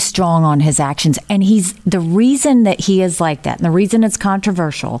 he's strong on his actions. And he's the reason that he is like that, and the reason it's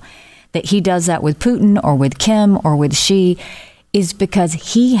controversial that he does that with Putin or with Kim or with Xi, is because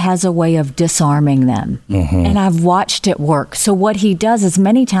he has a way of disarming them. And I've watched it work. So what he does is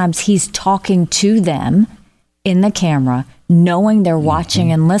many times he's talking to them in the camera, knowing they're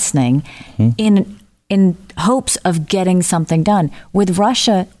watching and listening in hopes of getting something done. With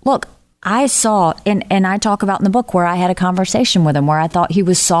Russia, look, I saw, and I talk about in the book where I had a conversation with him where I thought he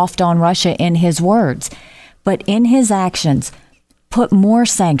was soft on Russia in his words, but in his actions, put more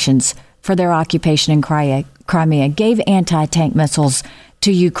sanctions for their occupation in Crimea, gave anti-tank missiles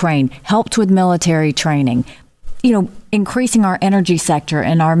to Ukraine, helped with military training, increasing our energy sector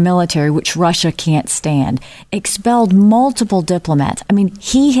and our military, which Russia can't stand, expelled multiple diplomats. I mean,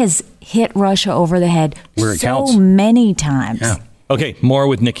 he has hit Russia over the head many times. Yeah. Okay, more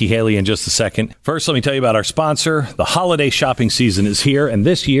with Nikki Haley in just a second. First, let me tell you about our sponsor. The holiday shopping season is here, and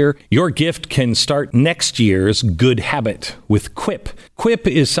this year, your gift can start next year's good habit with Quip. Quip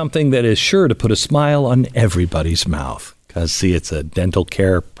is something that is sure to put a smile on everybody's mouth. Because, see, it's a dental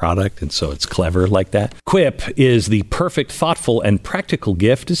care product, and so it's clever like that. Quip is the perfect, thoughtful, and practical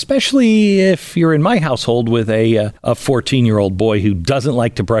gift, especially if you're in my household with a 14-year-old boy who doesn't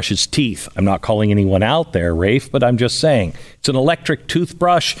like to brush his teeth. I'm not calling anyone out there, Rafe, but I'm just saying. It's an electric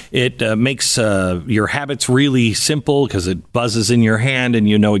toothbrush. It makes your habits really simple because it buzzes in your hand, and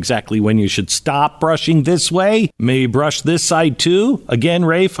you know exactly when you should stop brushing this way. Maybe brush this side, too. Again,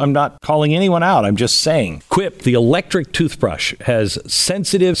 Rafe, I'm not calling anyone out. I'm just saying. Quip, the electric toothbrush, has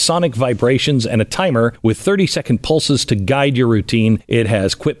sensitive sonic vibrations and a timer with 30-second pulses to guide your routine. It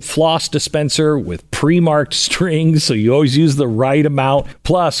has Quip floss dispenser with pre-marked strings, so you always use the right amount.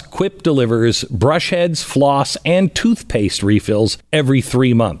 Plus, Quip delivers brush heads, floss, and toothpaste refills every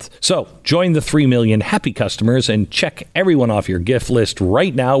 3 months. So, join the 3 million happy customers and check everyone off your gift list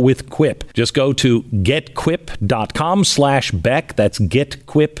right now with Quip. Just go to getquip.com/Beck. That's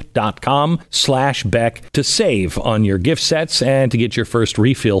getquip.com/Beck to save on your gift sets and to get your first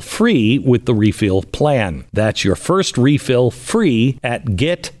refill free with the refill plan. That's your first refill free at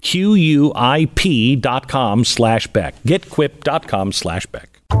getquip.com/Beck. Getquip.com/Beck.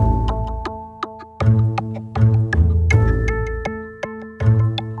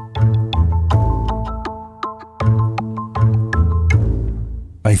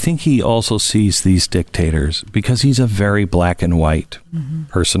 I think he also sees these dictators because he's a very black and white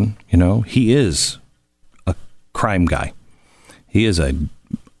person. He is a crime guy. He is a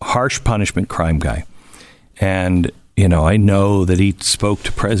harsh punishment crime guy. And, I know that he spoke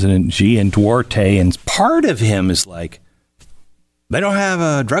to President Xi and Duarte, and part of him is like, they don't have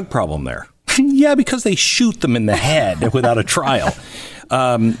a drug problem there. Yeah, because they shoot them in the head without a trial.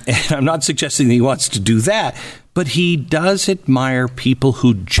 And I'm not suggesting that he wants to do that, but he does admire people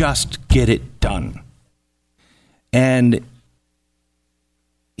who just get it done. And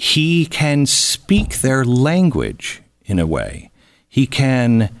he can speak their language in a way. He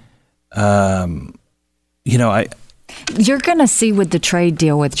can, You're going to see with the trade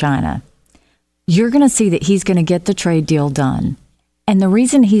deal with China, you're going to see that he's going to get the trade deal done. And the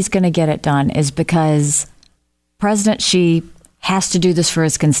reason he's going to get it done is because President Xi has to do this for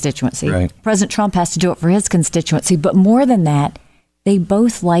his constituency. Right. President Trump has to do it for his constituency. But more than that, they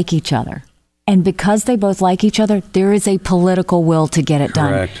both like each other. And because they both like each other, there is a political will to get it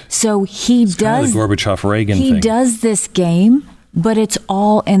Correct. done. So it's kind of the Gorbachev-Reagan thing. He does this game, but it's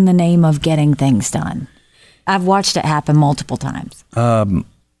all in the name of getting things done. I've watched it happen multiple times.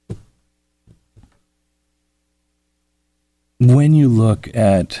 When you look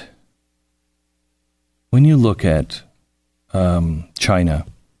at China,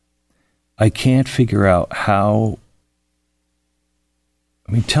 I can't figure out how.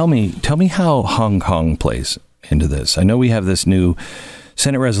 I mean, tell me how Hong Kong plays into this. I know we have this new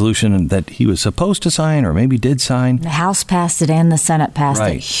Senate resolution that he was supposed to sign, or maybe did sign. The House passed it and the Senate passed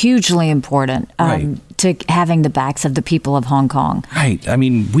Right. it. Hugely important to having the backs of the people of Hong Kong. Right. I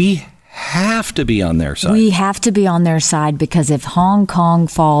mean, we have to be on their side. We have to be on their side because if Hong Kong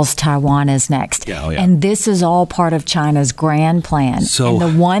falls, Taiwan is next. Yeah, oh yeah. And this is all part of China's grand plan. So- and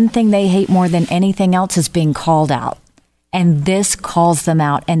the one thing they hate more than anything else is being called out. And this calls them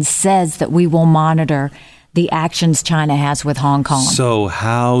out and says that we will monitor the actions China has with Hong Kong. So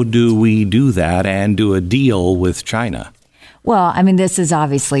how do we do that and do a deal with China? Well, I mean, this is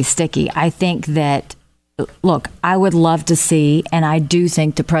obviously sticky. I think that, look, I would love to see, and I do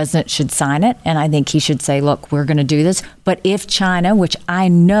think the president should sign it, and I think he should say, look, we're going to do this. But if China, which I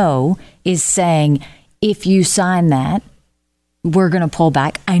know is saying, if you sign that, we're going to pull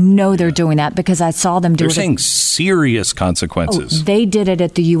back. I know they're doing that because I saw them do it. They're saying serious consequences. They did it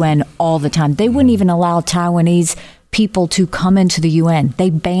at the UN all the time. They wouldn't even allow Taiwanese people to come into the UN. They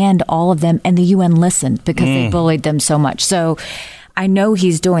banned all of them, and the UN listened because they bullied them so much. So I know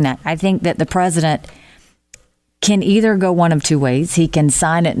he's doing that. I think that the president can either go one of two ways. He can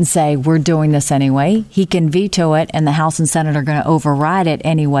sign it and say, we're doing this anyway. He can veto it, and the House and Senate are going to override it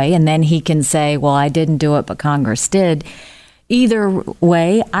anyway. And then he can say, well, I didn't do it, but Congress did. Either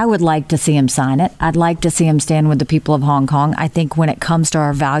way, I would like to see him sign it. I'd like to see him stand with the people of Hong Kong. I think when it comes to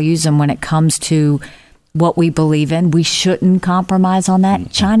our values and when it comes to what we believe in, we shouldn't compromise on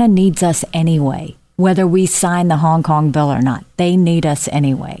that. China needs us anyway, whether we sign the Hong Kong bill or not. They need us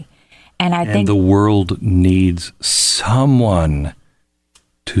anyway. And I think the world needs someone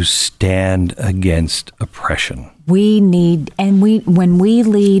to stand against oppression. We need, and when we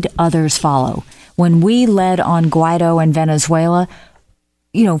lead, others follow. When we led on Guaido in Venezuela,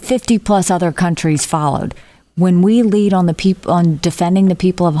 50 plus other countries followed. When we lead on on defending the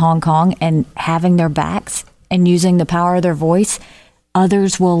people of Hong Kong and having their backs and using the power of their voice,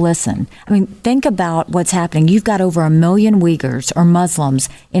 others will listen. I mean, think about what's happening. You've got over 1 million Uyghurs or Muslims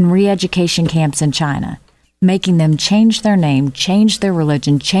in re-education camps in China, making them change their name, change their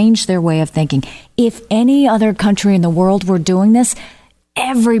religion, change their way of thinking. If any other country in the world were doing this,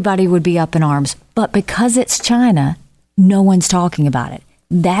 everybody would be up in arms. But because it's China, no one's talking about it.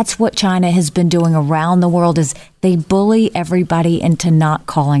 That's what China has been doing around the world, is they bully everybody into not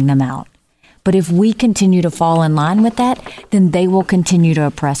calling them out. But if we continue to fall in line with that, then they will continue to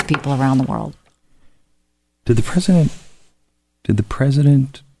oppress people around the world. Did the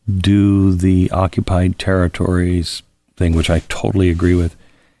president do the occupied territories thing, which I totally agree with?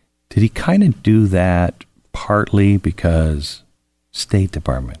 Did he kind of do that partly because State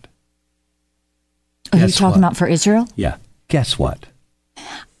Department? Are you talking about for Israel? Yeah. Guess what?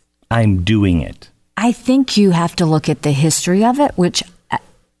 I'm doing it. I think you have to look at the history of it, which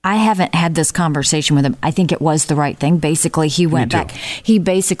I haven't had this conversation with him. I think it was the right thing. Basically, he went back. He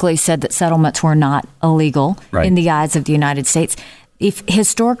basically said that settlements were not illegal in the eyes of the United States.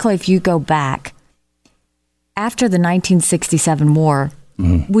 If you go back after the 1967 war,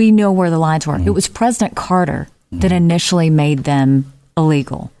 we know where the lines were. It was President Carter that initially made them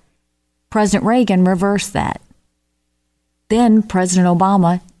illegal. President Reagan reversed that. Then President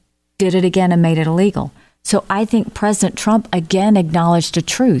Obama did it again and made it illegal. So I think President Trump again acknowledged a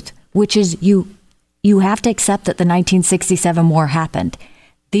truth, which is you have to accept that the 1967 war happened.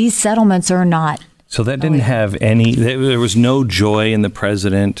 These settlements are not. So that didn't have any, there was no joy in the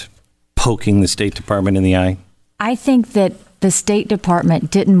president poking the State Department in the eye? I think that the State Department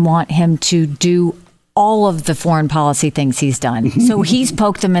didn't want him to do all of the foreign policy things he's done. So he's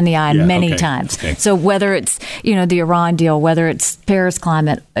poked them in the eye many times. Okay. So whether it's, the Iran deal, whether it's Paris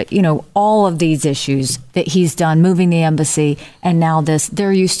climate, all of these issues that he's done, moving the embassy, and now this,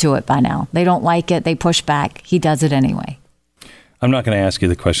 they're used to it by now. They don't like it. They push back. He does it anyway. I'm not going to ask you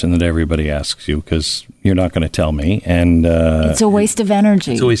the question that everybody asks you because you're not going to tell me. And it's a waste of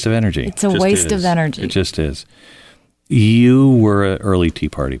energy. It's a waste of energy. It's a waste of energy. It just is. You were an early Tea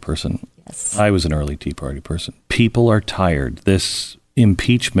Party person. Yes. I was an early Tea Party person. People are tired. This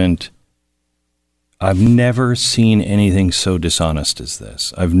impeachment, I've never seen anything so dishonest as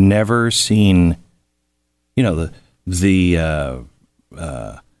this. I've never seen, the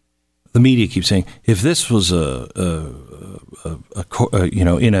media keeps saying, if this was in a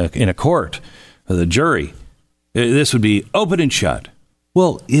court, the jury, this would be open and shut.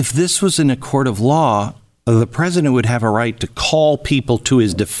 Well, if this was in a court of law, the president would have a right to call people to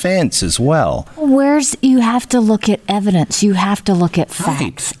his defense as well. You have to look at evidence. You have to look at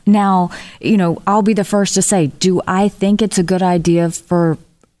facts. Right. Now, I'll be the first to say, do I think it's a good idea for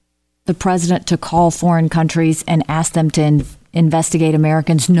the president to call foreign countries and ask them to investigate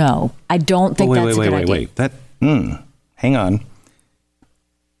Americans? No, I don't think that's a good idea. Hang on.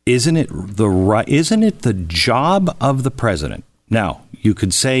 Isn't it the job of the president? Now, you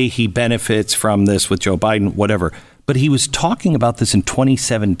could say he benefits from this with Joe Biden, whatever, but he was talking about this in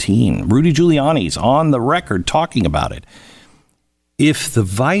 2017. Rudy Giuliani's on the record talking about it. If the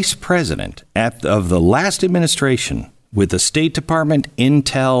vice president of the last administration, with the State Department,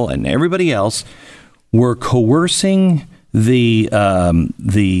 Intel, and everybody else, were coercing the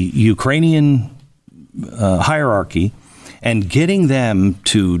Ukrainian hierarchy and getting them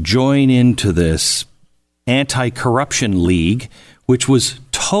to join into this anti-corruption league, which was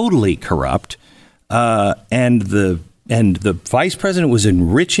totally corrupt, and the vice president was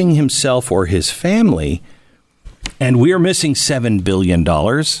enriching himself or his family, and we are missing $7 billion.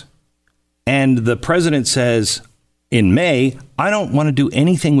 And the president says in May, I don't want to do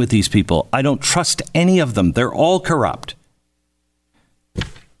anything with these people. I don't trust any of them. They're all corrupt.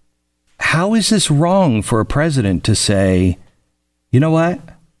 how is this wrong for a president to say, you know what?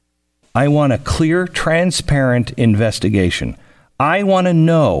 I want a clear, transparent investigation. I want to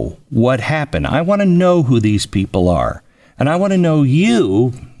know what happened. I want to know who these people are. And I want to know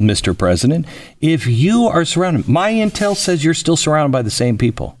you, Mr. President, if you are surrounded. My intel says you're still surrounded by the same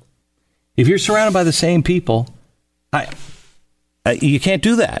people. If you're surrounded by the same people, you can't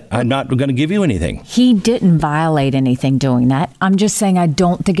do that. I'm not going to give you anything. He didn't violate anything doing that. I'm just saying I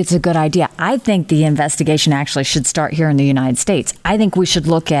don't think it's a good idea. I think the investigation actually should start here in the United States. I think we should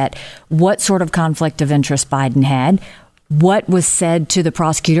look at what sort of conflict of interest Biden had, what was said to the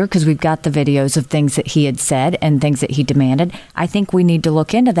prosecutor, because we've got the videos of things that he had said and things that he demanded. I think we need to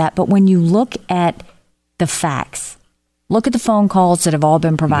look into that. But when you look at the facts, look at the phone calls that have all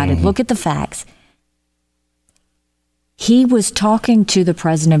been provided, look at the facts. He was talking to the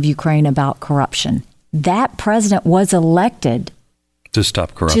president of Ukraine about corruption. That president was elected to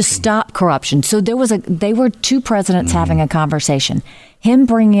stop corruption. So they were two presidents having a conversation. Him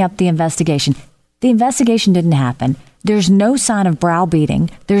bringing up the investigation. The investigation didn't happen. There's no sign of browbeating.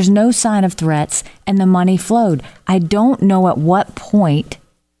 There's no sign of threats, and the money flowed. I don't know at what point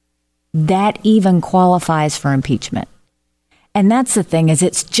that even qualifies for impeachment. And that's the thing, is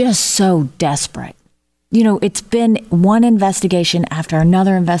it's just so desperate. You know, it's been one investigation after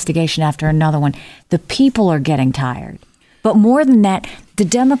another investigation after another one. The people are getting tired. But more than that, the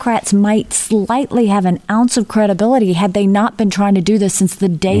Democrats might slightly have an ounce of credibility had they not been trying to do this since the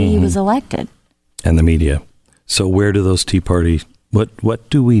day he was elected. And the media. So where do those Tea Party, what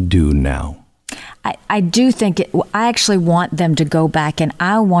do we do now? I do think I actually want them to go back, and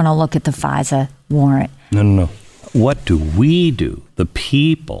I want to look at the FISA warrant. No. What do we do? The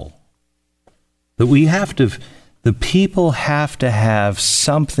people. The people have to have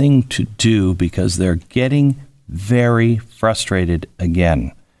something to do, because they're getting very frustrated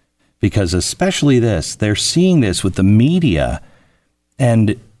again. Because especially they're seeing this with the media,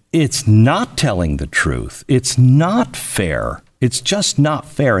 and it's not telling the truth. It's not fair. It's just not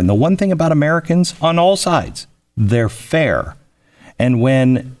fair. And the one thing about Americans on all sides, they're fair. And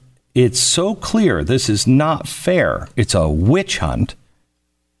when it's so clear this is not fair, it's a witch hunt,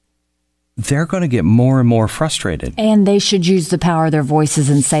 they're going to get more and more frustrated. And they should use the power of their voices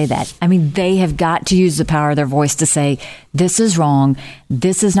and say that. I mean, they have got to use the power of their voice to say, this is wrong.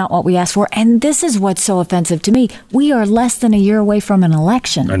 This is not what we asked for. And this is what's so offensive to me. We are less than a year away from an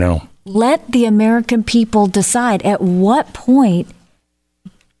election. I know. Let the American people decide. At what point,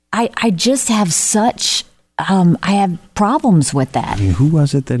 I just have such, I have problems with that. I mean, who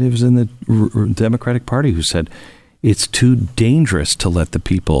was it that was in the Democratic Party who said it's too dangerous to let the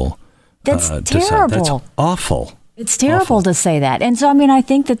people That's terrible. decide? That's awful. It's terrible to say that. And so, I mean, I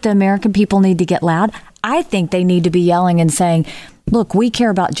think that the American people need to get loud. I think they need to be yelling and saying, look, we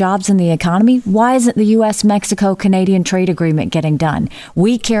care about jobs and the economy. Why isn't the U.S.-Mexico-Canadian trade agreement getting done?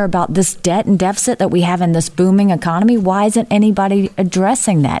 We care about this debt and deficit that we have in this booming economy. Why isn't anybody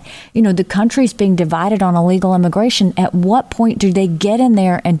addressing that? You know, the country's being divided on illegal immigration. At what point do they get in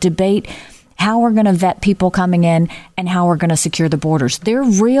there and debate how we're going to vet people coming in and how we're going to secure the borders? They're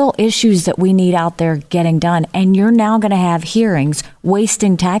real issues that we need out there getting done. And you're now going to have hearings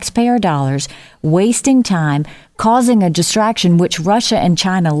wasting taxpayer dollars, wasting time, causing a distraction, which Russia and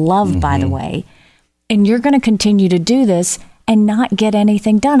China love, by the way. And you're going to continue to do this and not get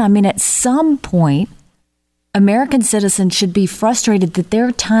anything done. I mean, at some point, American citizens should be frustrated that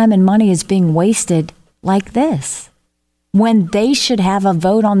their time and money is being wasted like this, when they should have a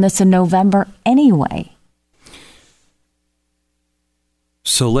vote on this in November anyway.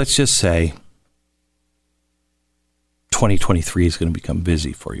 So let's just say 2023 is going to become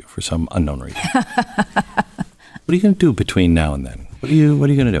busy for you for some unknown reason. What are you going to do between now and then? What are you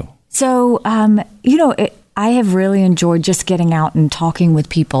going to do? So, I have really enjoyed just getting out and talking with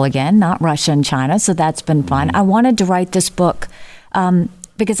people again, not Russia and China. So that's been fun. I wanted to write this book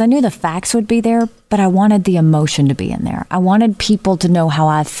because I knew the facts would be there, but I wanted the emotion to be in there. I wanted people to know how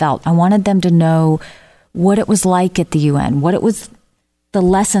I felt. I wanted them to know what it was like at the UN, what it was, the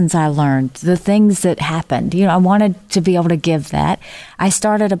lessons I learned, the things that happened. I wanted to be able to give that. I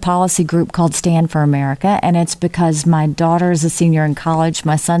started a policy group called Stand for America, and it's because my daughter is a senior in college.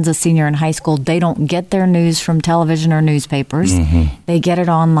 My son's a senior in high school. They don't get their news from television or newspapers. They get it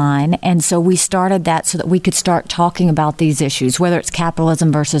online. And so we started that so that we could start talking about these issues, whether it's capitalism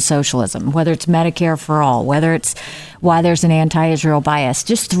versus socialism, whether it's Medicare for all, whether it's why there's an anti-Israel bias,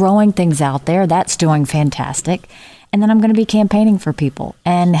 just throwing things out there. That's doing fantastic. And then I'm going to be campaigning for people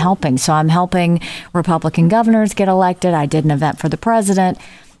and helping. So I'm helping Republican governors get elected. I did an event for the president.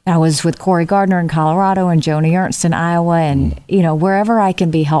 I was with Corey Gardner in Colorado and Joni Ernst in Iowa. And, wherever I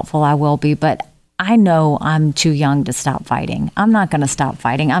can be helpful, I will be. But I know I'm too young to stop fighting. I'm not going to stop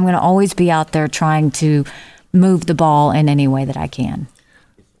fighting. I'm going to always be out there trying to move the ball in any way that I can.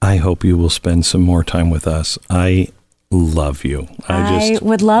 I hope you will spend some more time with us. I love you. I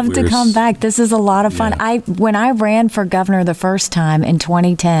would love to come back. This is a lot of fun. Yeah. When I ran for governor the first time in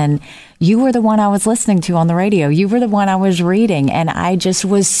 2010, you were the one I was listening to on the radio. You were the one I was reading, and I just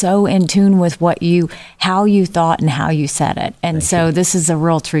was so in tune with how you thought and how you said it. And this is a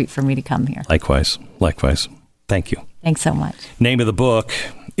real treat for me to come here. Likewise. Thank you. Thanks so much. Name of the book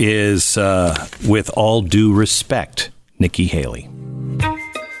is With All Due Respect, Nikki Haley.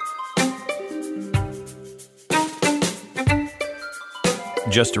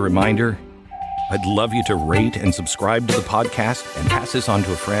 Just a reminder, I'd love you to rate and subscribe to the podcast and pass this on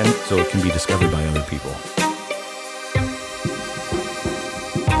to a friend so it can be discovered by other people.